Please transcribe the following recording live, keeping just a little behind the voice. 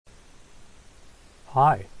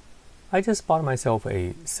Hi, I just bought myself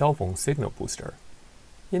a cell phone signal booster.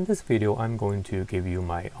 In this video, I'm going to give you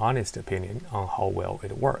my honest opinion on how well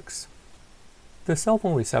it works. The cell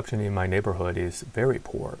phone reception in my neighborhood is very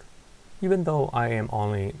poor. Even though I am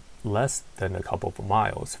only less than a couple of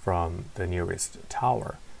miles from the nearest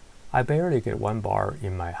tower, I barely get 1 bar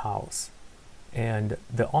in my house. And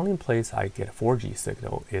the only place I get 4G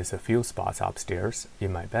signal is a few spots upstairs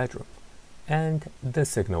in my bedroom. And the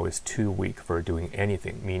signal is too weak for doing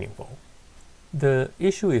anything meaningful. The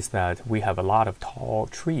issue is that we have a lot of tall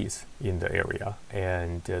trees in the area,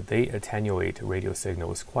 and they attenuate radio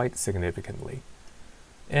signals quite significantly.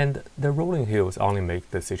 And the rolling hills only make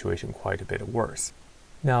the situation quite a bit worse.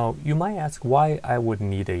 Now, you might ask why I would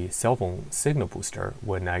need a cell phone signal booster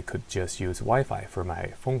when I could just use Wi-Fi for my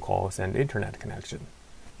phone calls and internet connection.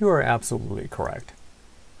 You are absolutely correct.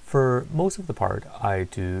 For most of the part, I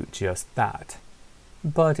do just that.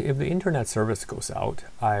 But if the internet service goes out,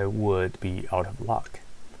 I would be out of luck.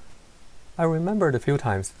 I remembered a few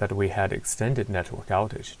times that we had extended network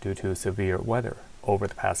outage due to severe weather over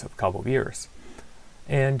the past couple of years.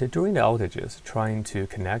 And during the outages, trying to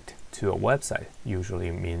connect to a website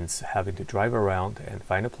usually means having to drive around and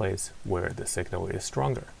find a place where the signal is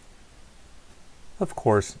stronger. Of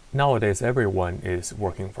course, nowadays everyone is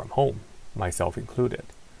working from home, myself included.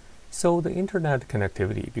 So the internet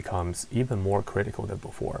connectivity becomes even more critical than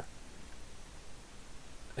before.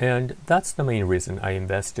 And that's the main reason I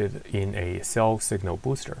invested in a cell signal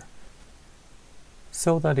booster.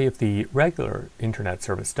 So that if the regular internet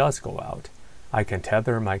service does go out, I can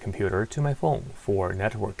tether my computer to my phone for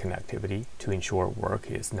network connectivity to ensure work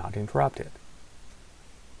is not interrupted.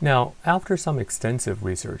 Now, after some extensive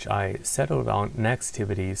research, I settled on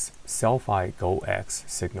Nextivity's Cel-Fi Go X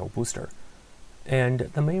signal booster. And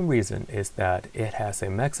the main reason is that it has a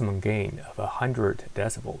maximum gain of 100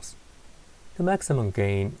 decibels. The maximum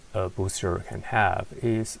gain a booster can have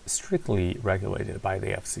is strictly regulated by the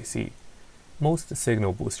FCC. Most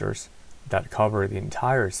signal boosters that cover the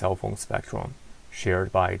entire cell phone spectrum,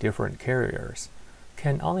 shared by different carriers,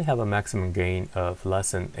 can only have a maximum gain of less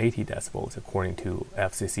than 80 decibels according to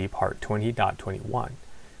FCC Part 20.21,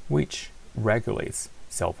 which regulates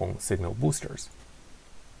cell phone signal boosters.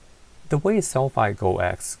 The way Cel-Fi Go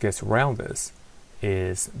X gets around this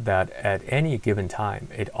is that at any given time,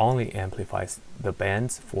 it only amplifies the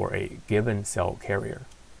bands for a given cell carrier.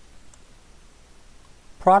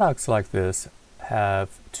 Products like this have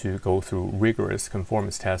to go through rigorous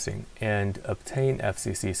conformance testing and obtain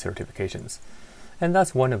FCC certifications. And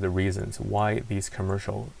that's one of the reasons why these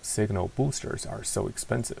commercial signal boosters are so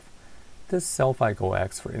expensive. This Cel-Fi Go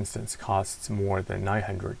X, for instance, costs more than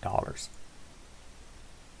 $900.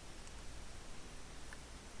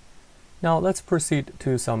 Now let's proceed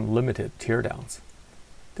to some limited teardowns.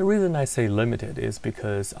 The reason I say limited is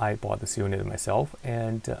because I bought this unit myself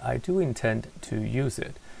and I do intend to use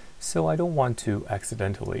it, so I don't want to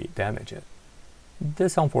accidentally damage it.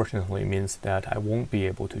 This unfortunately means that I won't be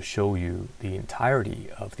able to show you the entirety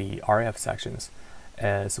of the RF sections,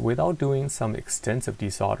 as without doing some extensive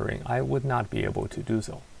desoldering, I would not be able to do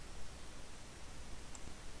so.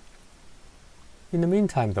 In the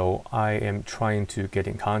meantime though, I am trying to get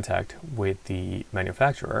in contact with the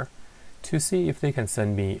manufacturer to see if they can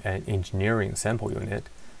send me an engineering sample unit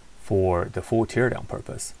for the full teardown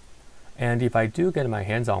purpose. And if I do get my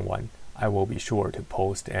hands on one, I will be sure to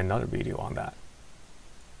post another video on that.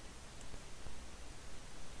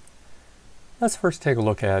 Let's first take a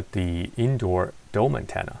look at the indoor dome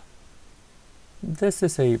antenna. This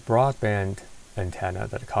is a broadband antenna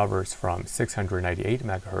that covers from 698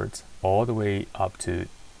 MHz all the way up to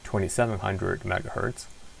 2700 MHz.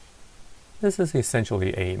 This is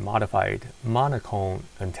essentially a modified monocone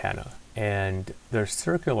antenna, and the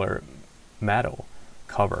circular metal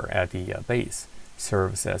cover at the base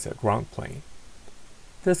serves as a ground plane.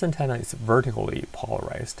 This antenna is vertically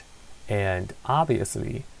polarized, and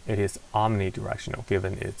obviously it is omnidirectional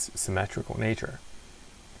given its symmetrical nature.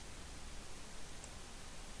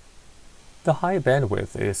 The high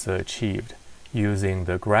bandwidth is achieved using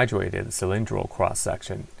the graduated cylindrical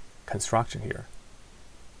cross-section construction here.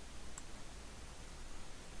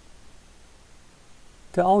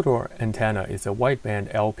 The outdoor antenna is a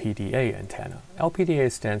wideband LPDA antenna.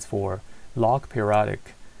 LPDA stands for Log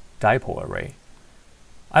Periodic Dipole Array.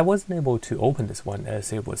 I wasn't able to open this one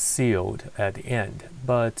as it was sealed at the end,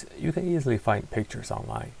 but you can easily find pictures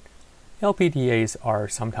online. LPDAs are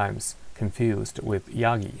sometimes confused with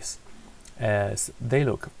Yagis, as they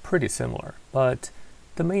look pretty similar, but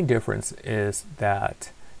the main difference is that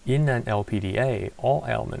in an LPDA, all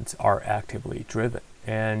elements are actively driven,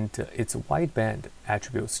 and its wideband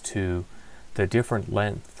attributes to the different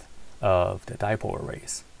length of the dipole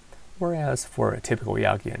arrays, whereas for a typical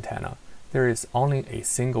Yagi antenna, there is only a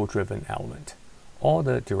single driven element. All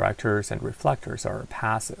the directors and reflectors are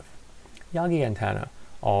passive. Yagi antenna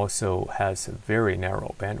also has a very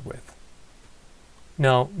narrow bandwidth.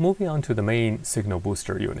 Now, moving on to the main signal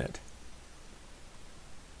booster unit.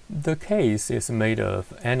 The case is made of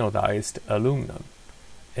anodized aluminum,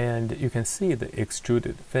 and you can see the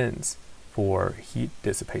extruded fins for heat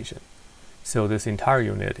dissipation. So this entire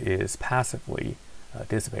unit is passively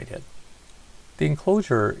dissipated. The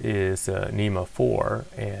enclosure is NEMA 4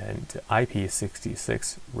 and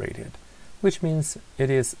IP66 rated, which means it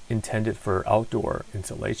is intended for outdoor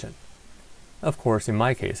installation. Of course, in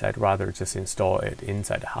my case, I'd rather just install it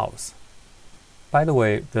inside the house. By the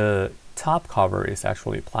way, the top cover is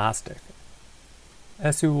actually plastic.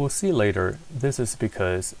 As you will see later, this is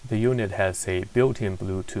because the unit has a built-in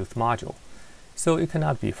Bluetooth module, so it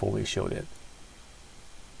cannot be fully shielded.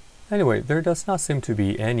 Anyway, there does not seem to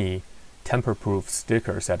be any tamper-proof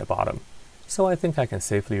stickers at the bottom, so I think I can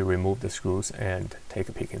safely remove the screws and take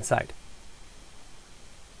a peek inside.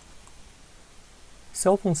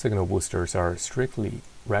 Cell phone signal boosters are strictly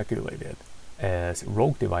regulated, as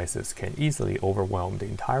rogue devices can easily overwhelm the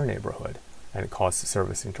entire neighborhood and cause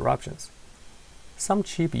service interruptions. Some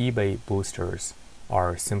cheap eBay boosters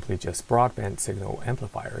are simply just broadband signal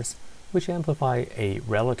amplifiers, which amplify a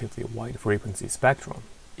relatively wide frequency spectrum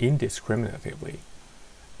indiscriminately,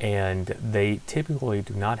 and they typically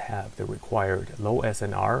do not have the required low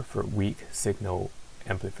SNR for weak signal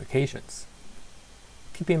amplifications.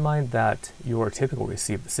 Keep in mind that your typical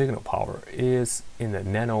received signal power is in the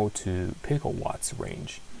nano to picowatts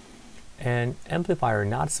range. An amplifier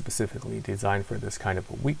not specifically designed for this kind of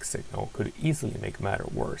a weak signal could easily make matter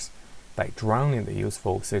worse by drowning the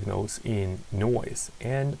useful signals in noise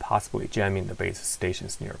and possibly jamming the base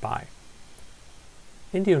stations nearby.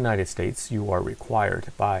 In the United States, you are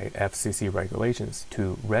required by FCC regulations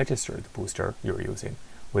to register the booster you're using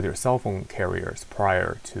with your cell phone carriers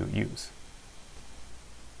prior to use.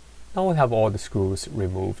 Now we have all the screws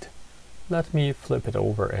removed. Let me flip it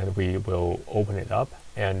over and we will open it up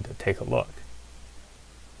and take a look.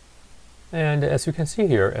 And as you can see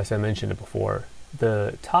here, as I mentioned before,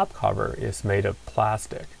 the top cover is made of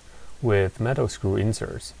plastic with metal screw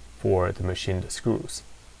inserts for the machined screws.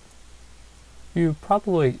 You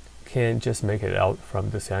probably can just make it out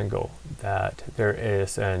from this angle that there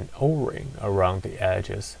is an O-ring around the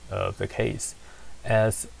edges of the case,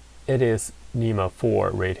 as it is NEMA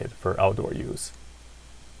 4 rated for outdoor use.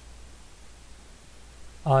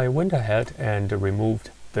 I went ahead and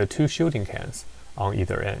removed the two shielding cans on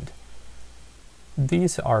either end.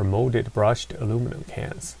 These are molded brushed aluminum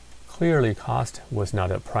cans. Clearly, cost was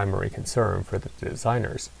not a primary concern for the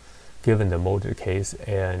designers, given the molded case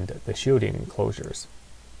and the shielding enclosures.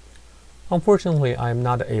 Unfortunately, I am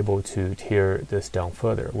not able to tear this down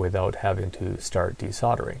further without having to start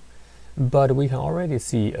desoldering, but we can already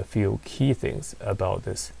see a few key things about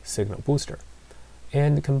this signal booster.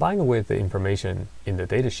 And combined with the information in the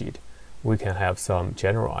datasheet, we can have some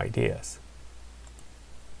general ideas.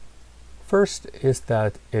 First is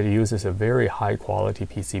that it uses a very high quality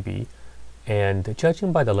PCB, and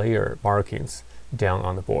judging by the layer markings down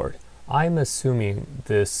on the board, I'm assuming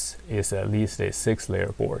this is at least a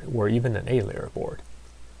 6-layer board or even an 8-layer board.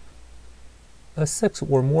 A 6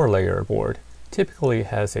 or more layer board typically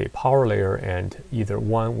has a power layer and either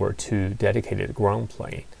 1 or 2 dedicated ground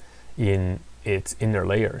plane in its inner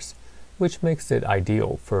layers, which makes it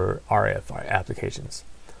ideal for RF applications,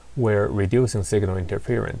 where reducing signal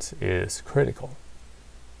interference is critical.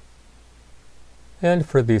 And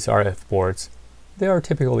for these RF boards, there are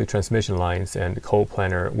typically transmission lines and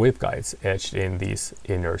coplanar waveguides etched in these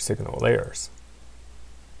inner signal layers.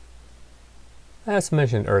 As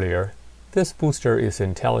mentioned earlier, this booster is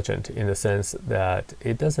intelligent in the sense that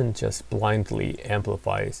it doesn't just blindly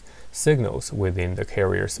amplify signals within the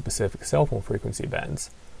carrier-specific cell phone frequency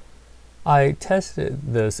bands. I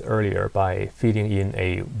tested this earlier by feeding in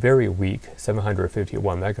a very weak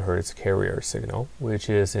 751 MHz carrier signal, which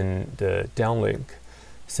is in the downlink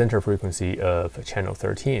center frequency of channel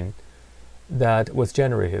 13, that was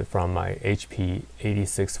generated from my HP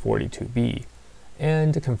 8642B,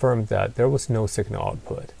 and confirmed that there was no signal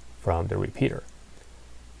output from the repeater.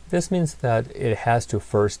 This means that it has to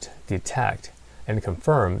first detect and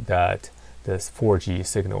confirm that this 4G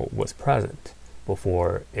signal was present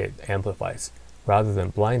before it amplifies, rather than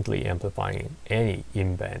blindly amplifying any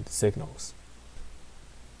in-band signals.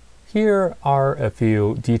 Here are a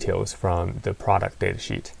few details from the product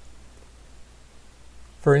datasheet.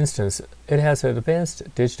 For instance, it has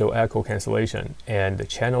advanced digital echo cancellation and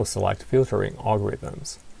channel select filtering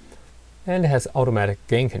algorithms, and has automatic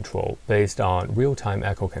gain control based on real-time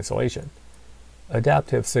echo cancellation,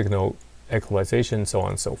 adaptive signal equalization, so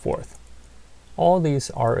on and so forth. All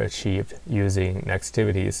these are achieved using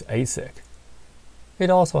Nextivity's ASIC.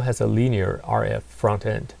 It also has a linear RF front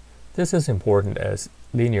end. This is important as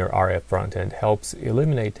linear RF front end helps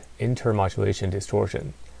eliminate intermodulation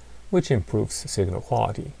distortion, which improves signal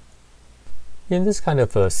quality. In this kind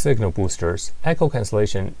of signal boosters, echo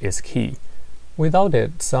cancellation is key. Without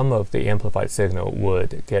it, some of the amplified signal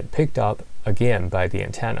would get picked up again by the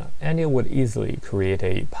antenna, and it would easily create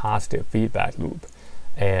a positive feedback loop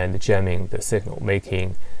and jamming the signal,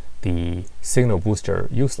 making the signal booster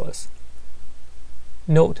useless.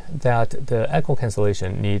 Note that the echo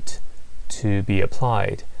cancellation needs to be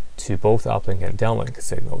applied to both uplink and downlink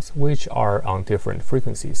signals, which are on different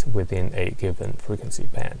frequencies within a given frequency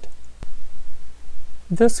band.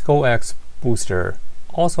 This GoX booster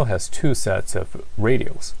also has two sets of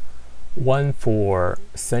radios, one for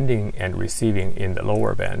sending and receiving in the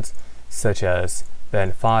lower bands, such as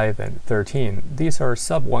band 5 and 13. These are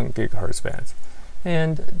sub 1 GHz bands.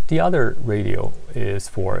 And the other radio is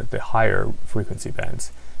for the higher frequency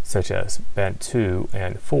bands, such as band 2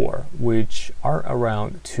 and 4, which are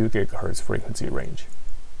around 2 GHz frequency range.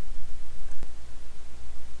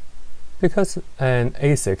 Because an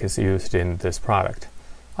ASIC is used in this product,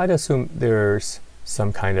 I'd assume there's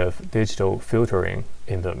some kind of digital filtering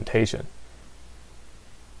implementation.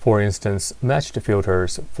 For instance, matched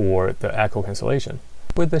filters for the echo cancellation.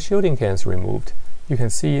 With the shielding cans removed, you can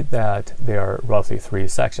see that there are roughly 3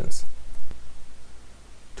 sections.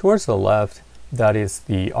 Towards the left, that is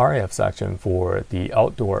the RF section for the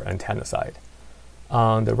outdoor antenna side.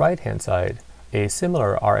 On the right-hand side, a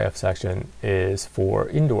similar RF section is for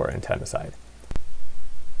indoor antenna side.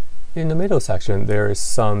 In the middle section, there is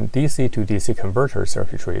some DC to DC converter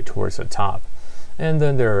circuitry towards the top, and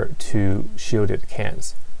then there are 2 shielded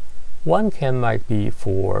cans. One can might be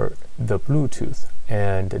for the Bluetooth,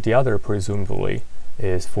 and the other presumably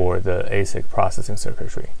is for the ASIC processing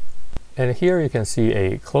circuitry. And here you can see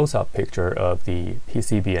a close-up picture of the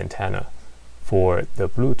PCB antenna for the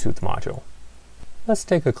Bluetooth module. Let's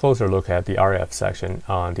take a closer look at the RF section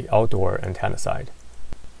on the outdoor antenna side.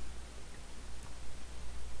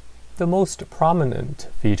 The most prominent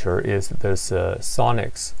feature is this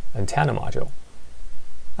Sonics antenna module.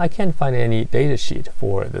 I can't find any datasheet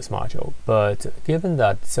for this module, but given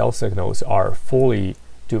that cell signals are fully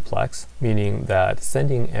duplex, meaning that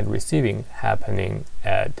sending and receiving happening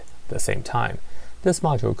at the same time, this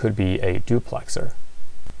module could be a duplexer.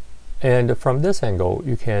 And from this angle,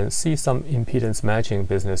 you can see some impedance matching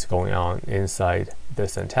business going on inside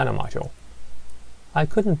this antenna module. I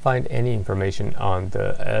couldn't find any information on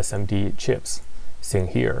the SMD chips seen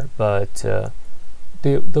here, but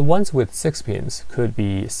the ones with 6 pins could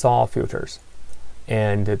be SAW filters,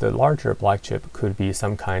 and the larger black chip could be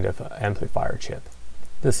some kind of amplifier chip.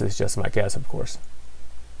 This is just my guess, of course.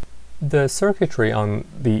 The circuitry on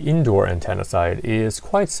the indoor antenna side is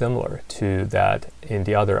quite similar to that in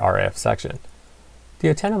the other RF section. The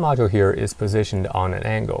antenna module here is positioned on an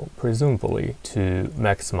angle, presumably to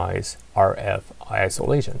maximize RF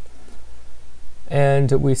isolation.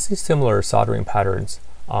 And we see similar soldering patterns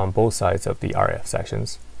on both sides of the RF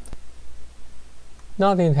sections.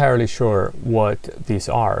 Not entirely sure what these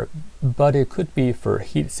are, but it could be for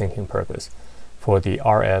heat sinking purpose for the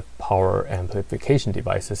RF power amplification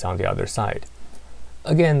devices on the other side.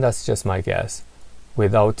 Again, that's just my guess,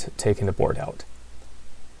 without taking the board out.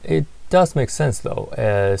 It does make sense though,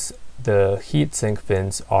 as the heat sink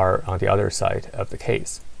fins are on the other side of the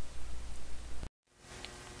case.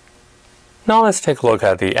 Now let's take a look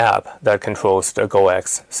at the app that controls the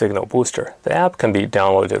GoX signal booster. The app can be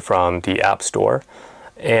downloaded from the App Store,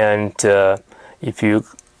 and if you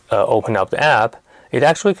open up the app, it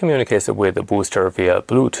actually communicates with the booster via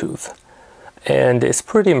Bluetooth. And it's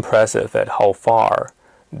pretty impressive at how far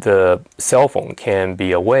the cell phone can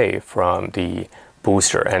be away from the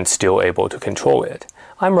booster and still able to control it.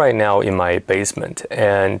 I'm right now in my basement,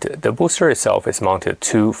 and the booster itself is mounted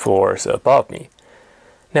 2 floors above me.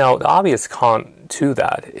 Now, the obvious con to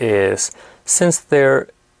that is, since there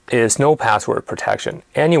is no password protection,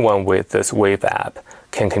 anyone with this Wave app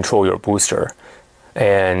can control your booster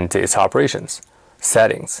and its operations,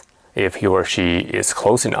 settings, if he or she is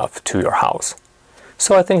close enough to your house.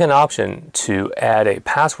 So I think an option to add a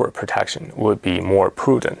password protection would be more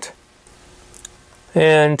prudent.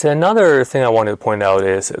 And another thing I wanted to point out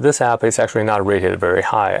is this app is actually not rated very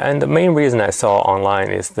high. And the main reason I saw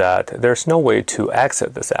online is that there's no way to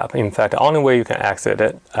exit this app. In fact, the only way you can exit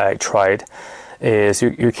it, I tried, is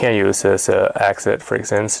you can't use this exit, for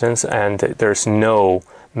instance, and there's no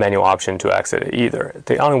menu option to exit it either.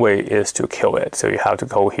 The only way is to kill it. So you have to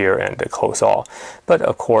go here and close all. But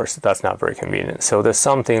of course, that's not very convenient. So there's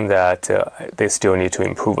something that they still need to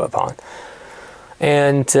improve upon.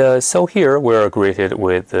 And so here we're greeted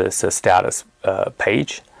with this status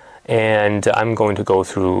page, and I'm going to go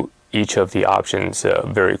through each of the options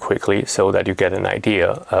very quickly so that you get an idea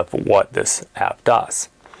of what this app does.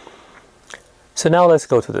 So now let's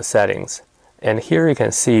go to the settings, and here you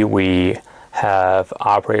can see we have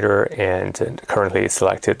operator and currently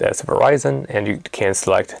selected as Verizon, and you can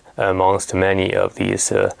select amongst many of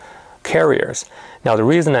these carriers. Now, the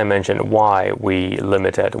reason I mentioned why we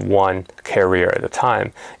limit at one carrier at a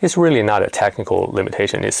time is really not a technical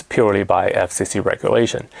limitation. It's purely by FCC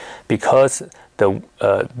regulation. Because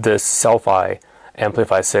this Cel-Fi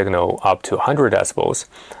amplifies signal up to 100 decibels,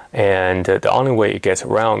 and the only way it gets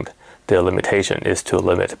around the limitation is to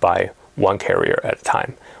limit by one carrier at a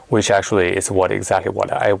time, which actually is exactly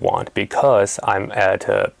what I want, because I'm at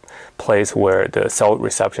a place where the cell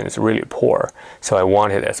reception is really poor, so I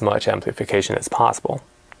wanted as much amplification as possible.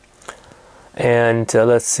 And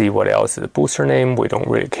let's see what else. The booster name, we don't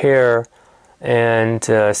really care. And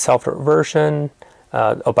software version,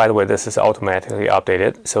 oh, by the way, this is automatically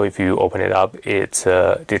updated, so if you open it up, it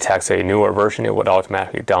detects a newer version. It would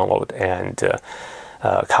automatically download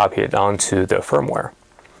and copy it onto the firmware.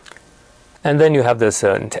 And then you have this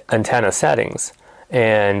antenna settings,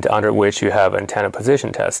 and under which you have antenna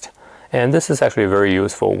position test. And this is actually very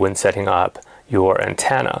useful when setting up your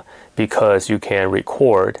antenna, because you can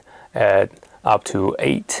record at up to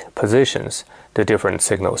 8 positions the different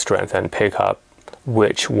signal strength and pick up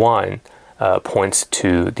which one points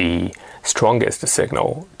to the strongest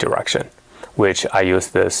signal direction, which I use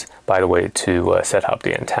this, by the way, to set up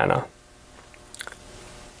the antenna.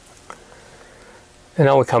 And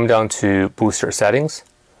now we come down to booster settings.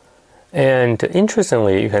 And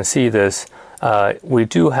interestingly, you can see this, we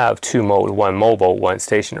do have two modes, one mobile, one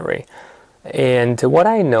stationary. And what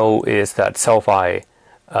I know is that Cel-Fi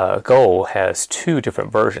Go has two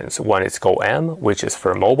different versions. One is Go M, which is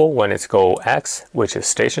for mobile. One is Go X, which is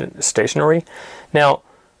stationary. Now,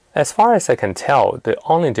 as far as I can tell, the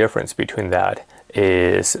only difference between that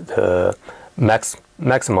is the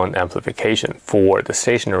maximum amplification for the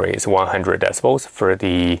stationary is 100 decibels. For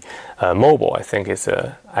the mobile, I think it's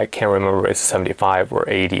I can't remember, it's 75 or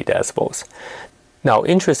 80 decibels. Now,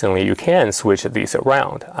 interestingly, you can switch these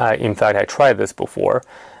around. In fact, I tried this before,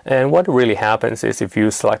 and what really happens is if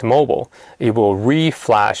you select mobile, it will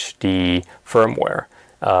re-flash the firmware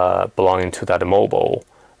belonging to that mobile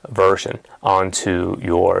version onto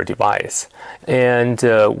your device. And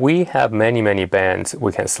we have many bands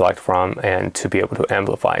we can select from and to be able to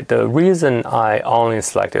amplify. The reason I only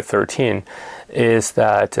selected 13 is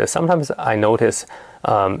that sometimes I notice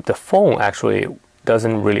the phone actually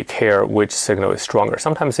doesn't really care which signal is stronger.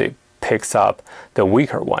 Sometimes it picks up the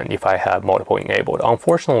weaker one if I have multiple enabled.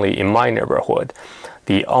 Unfortunately, in my neighborhood,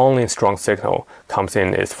 the only strong signal comes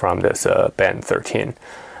in is from this band 13.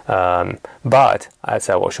 But as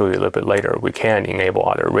I will show you a little bit later, we can enable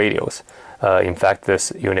other radios. In fact,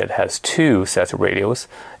 this unit has 2 sets of radios,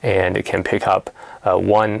 and it can pick up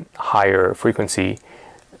one higher frequency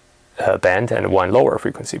band and one lower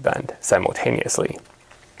frequency band simultaneously.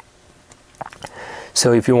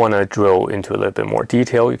 So if you want to drill into a little bit more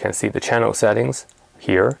detail, you can see the channel settings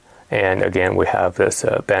here. And again, we have this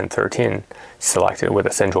band 13 selected with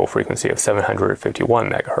a central frequency of 751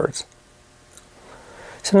 megahertz.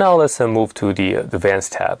 So now let's move to the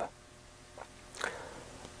Advanced tab.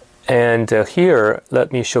 And here,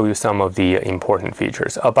 let me show you some of the important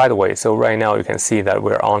features. By the way, so right now you can see that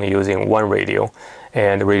we're only using one radio,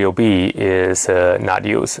 and radio B is not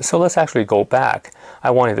used. So let's actually go back. I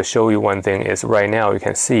wanted to show you one thing is right now you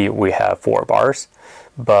can see we have 4 bars,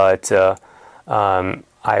 but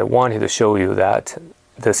I wanted to show you that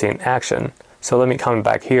this in action. So let me come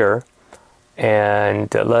back here,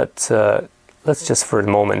 and let's just for the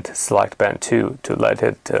moment select band 2 to let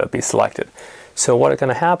it be selected. So what's going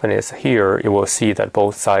to happen is here you will see that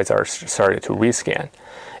both sides are started to rescan.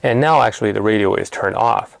 And now actually the radio is turned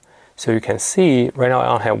off. So you can see right now I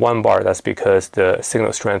only have 1 bar. That's because the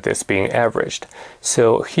signal strength is being averaged.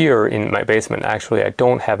 So here in my basement, actually I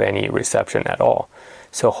don't have any reception at all.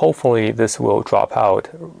 So hopefully this will drop out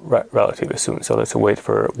relatively soon. So let's wait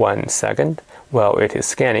for 1 second while it is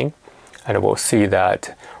scanning. And we'll see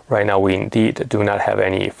that right now we indeed do not have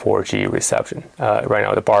any 4G reception. Right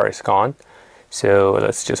now the bar is gone, so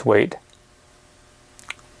let's just wait.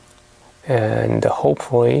 And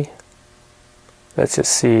hopefully, let's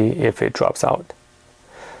just see if it drops out.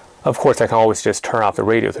 Of course, I can always just turn off the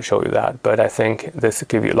radio to show you that, but I think this will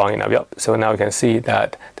give you long enough. Yep. So now you can see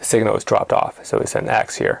that the signal is dropped off. So it's an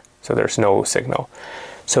X here. So there's no signal.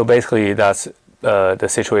 So basically, that's the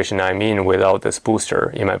situation I'm in without this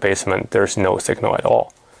booster in my basement. There's no signal at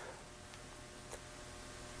all.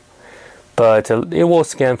 But it will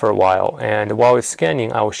scan for a while, and while it's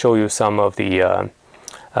scanning, I will show you some of the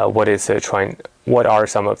what are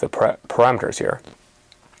some of the parameters here.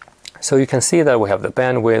 So you can see that we have the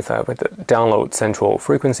bandwidth, with the download central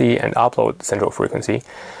frequency and upload central frequency.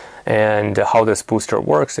 And how this booster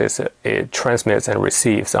works is it transmits and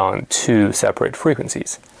receives on 2 separate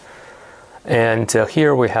frequencies. And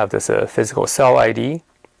here we have this physical cell ID,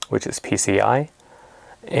 which is PCI.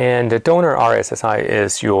 And the donor RSSI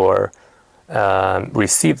is your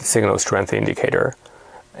received signal strength indicator.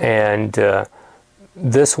 And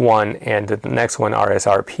this one and the next one,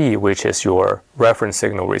 RSRP, which is your reference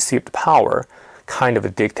signal received power, kind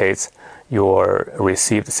of dictates your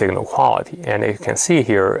received signal quality. And you can see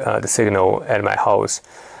here the signal at my house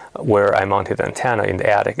where I mounted the antenna in the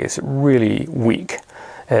attic is really weak.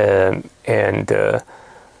 And the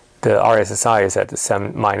RSSI is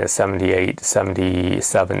at minus 78,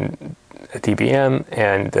 77 dBm,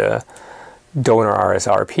 and the donor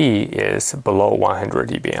RSRP is below 100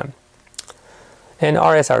 dBm. And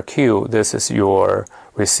RSRQ, this is your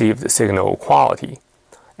received signal quality,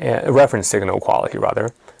 reference signal quality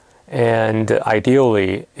rather. And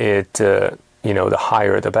ideally, it the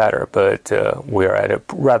higher the better. But we're at a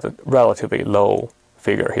relatively low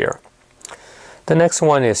figure here. The next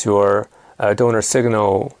one is your donor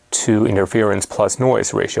signal to interference plus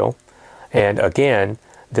noise ratio, and again,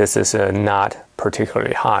 this is not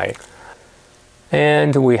particularly high.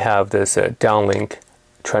 And we have this downlink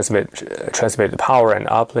transmitted power and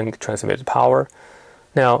uplink transmitted power.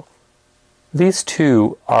 Now, these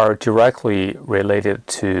two are directly related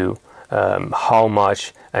to how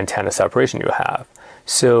much antenna separation you have.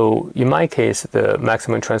 So in my case, the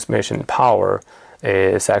maximum transmission power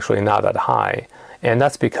is actually not that high. And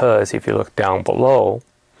that's because if you look down below,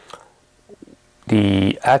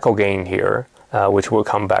 the echo gain here, which we'll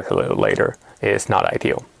come back a little later, is not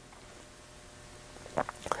ideal.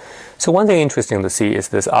 So one thing interesting to see is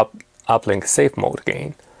this uplink safe mode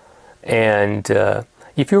gain. And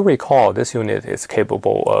if you recall, this unit is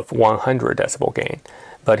capable of 100 decibel gain.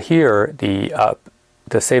 But here, the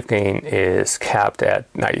safe gain is capped at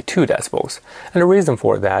 92 decibels. And the reason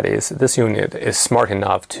for that is this unit is smart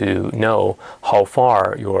enough to know how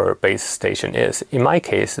far your base station is. In my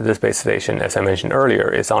case, this base station, as I mentioned earlier,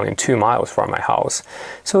 is only 2 miles from my house.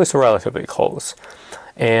 So it's relatively close.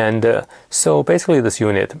 And so basically this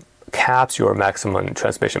unit caps your maximum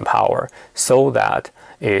transmission power so that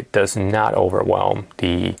it does not overwhelm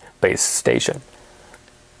the base station.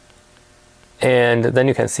 And then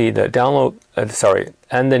you can see the downlink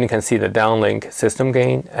system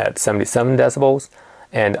gain at 77 decibels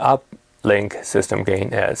and uplink system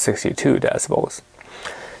gain at 62 decibels.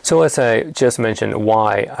 So as I just mentioned,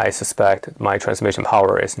 why I suspect my transmission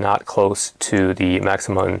power is not close to the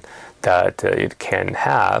maximum that it can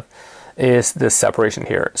have is this separation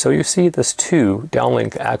here. So you see this 2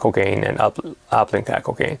 downlink echo gain and uplink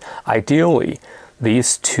echo gain. Ideally,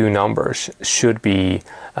 these 2 numbers should be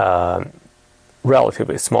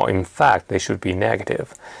relatively small. In fact, they should be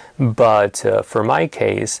negative. But for my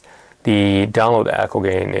case, the download echo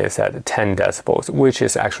gain is at 10 decibels, which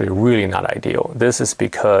is actually really not ideal. This is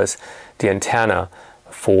because the antenna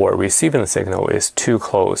for receiving the signal is too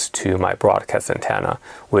close to my broadcast antenna,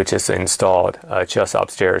 which is installed just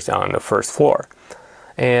upstairs on the first floor.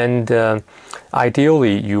 And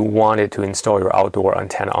ideally, you wanted to install your outdoor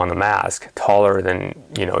antenna on a mast taller than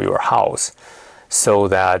your house, so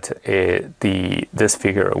that this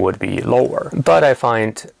figure would be lower. But I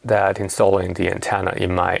find that installing the antenna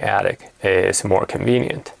in my attic is more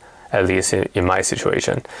convenient, at least in my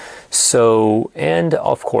situation. So, and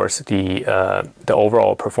of course, the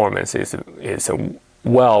overall performance is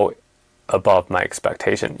well above my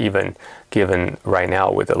expectation, even given right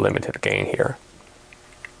now with the limited gain here.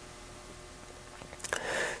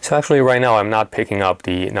 So actually right now I'm not picking up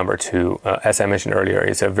the number 2. As I mentioned earlier,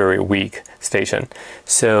 it's a very weak station.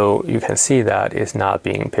 So you can see that it's not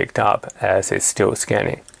being picked up as it's still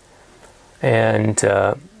scanning. And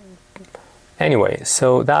anyway,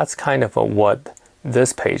 so that's kind of what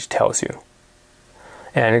this page tells you.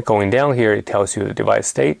 And going down here, it tells you the device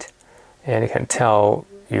state, and it can tell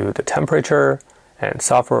you the temperature and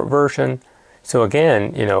software version. So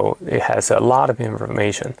again, it has a lot of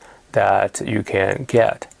information that you can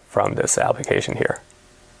get from this application here.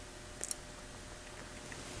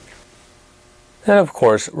 And of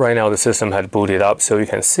course, right now the system had booted up, so you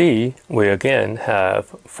can see we again have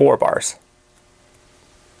 4 bars.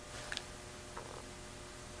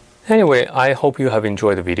 Anyway, I hope you have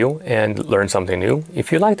enjoyed the video and learned something new.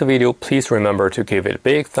 If you liked the video, please remember to give it a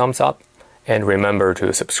big thumbs up and remember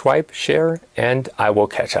to subscribe, share, and I will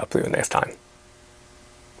catch up with you next time.